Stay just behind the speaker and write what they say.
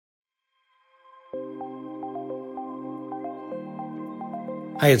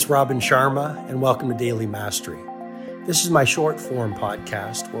Hi, it's Robin Sharma, and welcome to Daily Mastery. This is my short form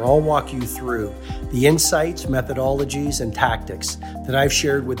podcast where I'll walk you through the insights, methodologies, and tactics that I've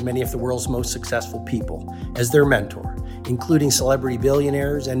shared with many of the world's most successful people as their mentor, including celebrity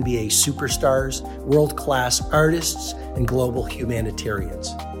billionaires, NBA superstars, world-class artists, and global humanitarians.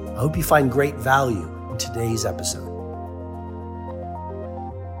 I hope you find great value in today's episode.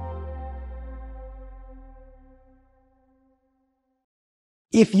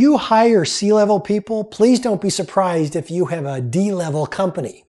 If you hire C-level people, please don't be surprised if you have a D-level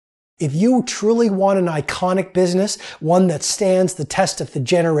company. If you truly want an iconic business, one that stands the test of the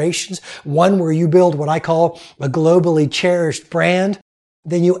generations, one where you build what I call a globally cherished brand,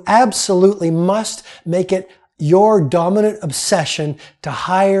 then you absolutely must make it your dominant obsession to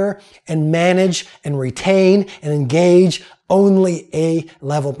hire and manage and retain and engage only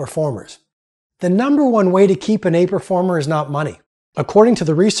A-level performers. The number one way to keep an A performer is not money. According to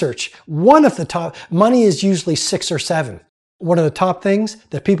the research, money is usually 6 or 7. One of the top things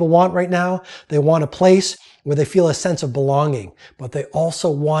that people want right now, they want a place where they feel a sense of belonging, but they also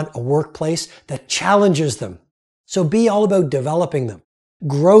want a workplace that challenges them. So be all about developing them,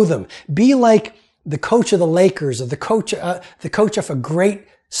 grow them, be like the coach of the Lakers or the coach of a great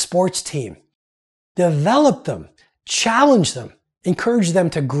sports team. Develop them, challenge them, encourage them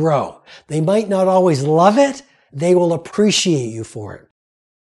to grow. They might not always love it. They will appreciate you for it.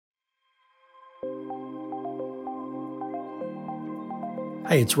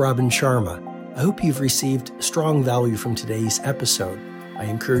 Hi, it's Robin Sharma. I hope you've received strong value from today's episode. I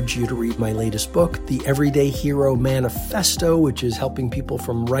encourage you to read my latest book, The Everyday Hero Manifesto, which is helping people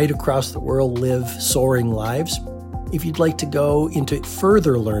from right across the world live soaring lives. If you'd like to go into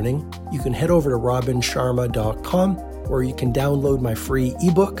further learning, you can head over to robinsharma.com, where you can download my free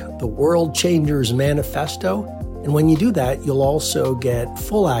ebook, The World Changers Manifesto. And when you do that, you'll also get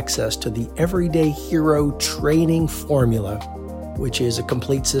full access to the Everyday Hero Training Formula, which is a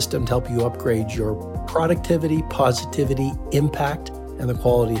complete system to help you upgrade your productivity, positivity, impact, and the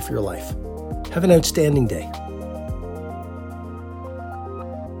quality of your life. Have an outstanding day.